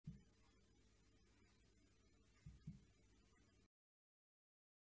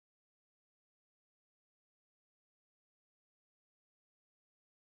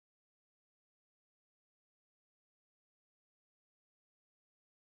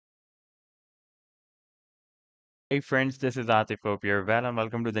Hey friends, this is Atif here. Well, and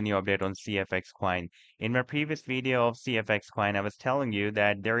welcome to the new update on CFX Coin. In my previous video of CFX Coin, I was telling you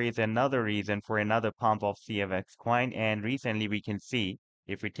that there is another reason for another pump of CFX Coin, and recently we can see,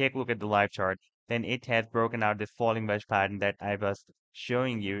 if we take a look at the live chart, then it has broken out this falling wedge pattern that I was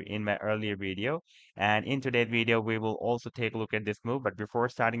showing you in my earlier video. And in today's video, we will also take a look at this move. But before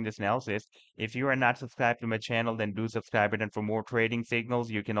starting this analysis, if you are not subscribed to my channel, then do subscribe it. And for more trading signals,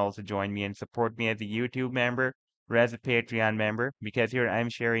 you can also join me and support me as a YouTube member or as a Patreon member because here I'm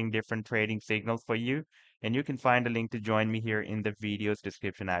sharing different trading signals for you, and you can find a link to join me here in the video's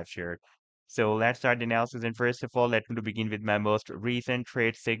description I've shared. So let's start the analysis. And first of all, let me begin with my most recent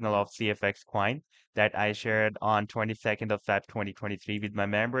trade signal of CFX coin that I shared on 22nd of Feb 2023 with my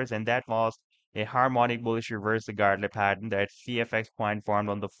members, and that was a harmonic bullish reverse Gardner pattern that CFX coin formed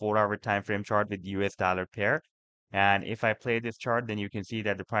on the 4-hour time frame chart with US dollar pair. And if I play this chart, then you can see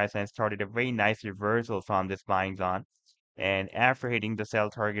that the price line started a very nice reversal from this buying zone. And after hitting the sell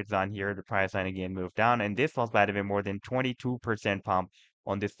target zone here, the price line again moved down. And this was, by the way, more than 22% pump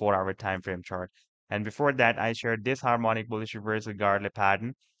on this 4-hour time frame chart. And before that, I shared this harmonic bullish reversal Gartley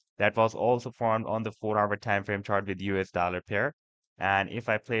pattern that was also formed on the 4-hour time frame chart with US dollar pair. And if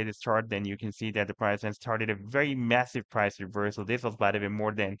I play this chart, then you can see that the price line started a very massive price reversal. This was, by the way,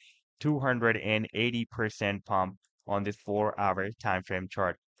 more than 280% pump on this 4-hour time frame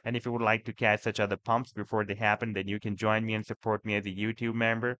chart. And if you would like to catch such other pumps before they happen, then you can join me and support me as a YouTube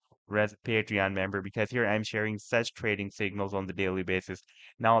member or as a Patreon member because here I'm sharing such trading signals on the daily basis.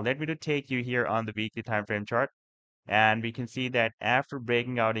 Now, let me to take you here on the weekly time frame chart. And we can see that after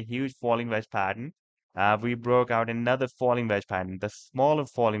breaking out a huge falling wedge pattern, we broke out another falling wedge pattern, the smaller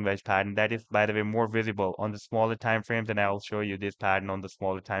falling wedge pattern that is, by the way, more visible on the smaller time frames. And I'll show you this pattern on the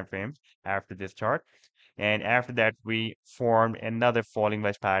smaller time frames after this chart. And after that, we formed another falling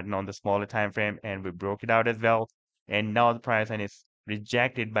wedge pattern on the smaller time frame, and we broke it out as well. And now the price line is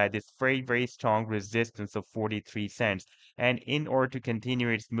rejected by this very, very strong resistance of 43 cents. And in order to continue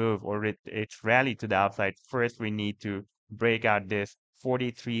its move or its rally to the upside, first we need to break out this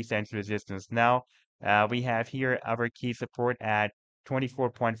 43 cents resistance. Now, we have here our key support at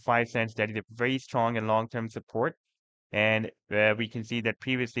 24.5 cents. That is a very strong and long-term support. And we can see that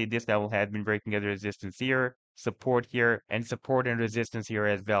previously this level has been breaking as resistance here, and support and resistance here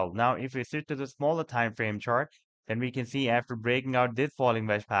as well. Now, if we switch to the smaller time frame chart, then we can see after breaking out this falling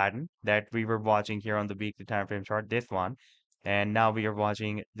wedge pattern that we were watching here on the weekly time frame chart, this one, and now we are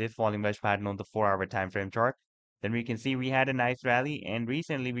watching this falling wedge pattern on the 4-hour time frame chart. Then we can see we had a nice rally, and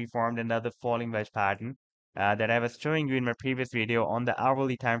recently we formed another falling wedge pattern that I was showing you in my previous video on the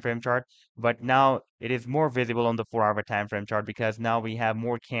hourly time frame chart, but now it is more visible on the 4-hour time frame chart because now we have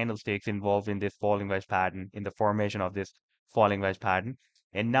more candlesticks involved in this falling wedge pattern, in the formation of this falling wedge pattern.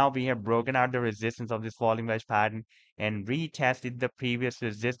 And now we have broken out the resistance of this falling wedge pattern and retested the previous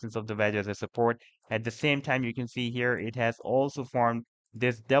resistance of the wedge as a support. At the same time, you can see here it has also formed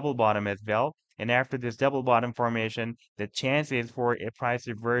this double bottom as well. And after this double bottom formation, the chances for a price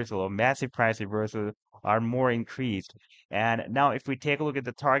reversal or massive price reversal are more increased. And now if we take a look at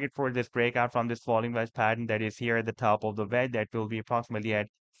the target for this breakout from this falling wedge pattern that is here at the top of the wedge, that will be approximately at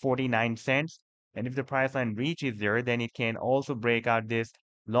 49 cents. And if the price line reaches there, then it can also break out this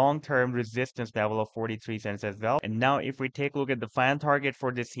long-term resistance level of 43 cents as well. And now if we take a look at the final target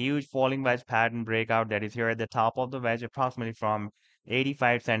for this huge falling wedge pattern breakout that is here at the top of the wedge, approximately from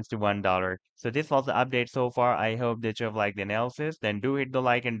 85 cents to $1. So this was the update so far. I hope that you have liked the analysis. Then do hit the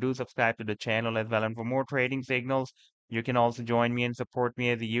like and do subscribe to the channel as well. And for more trading signals, you can also join me and support me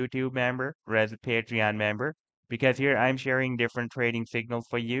as a YouTube member or as a Patreon member because here I'm sharing different trading signals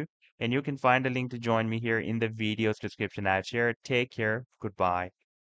for you. And you can find a link to join me here in the video's description I've shared. Take care. Goodbye.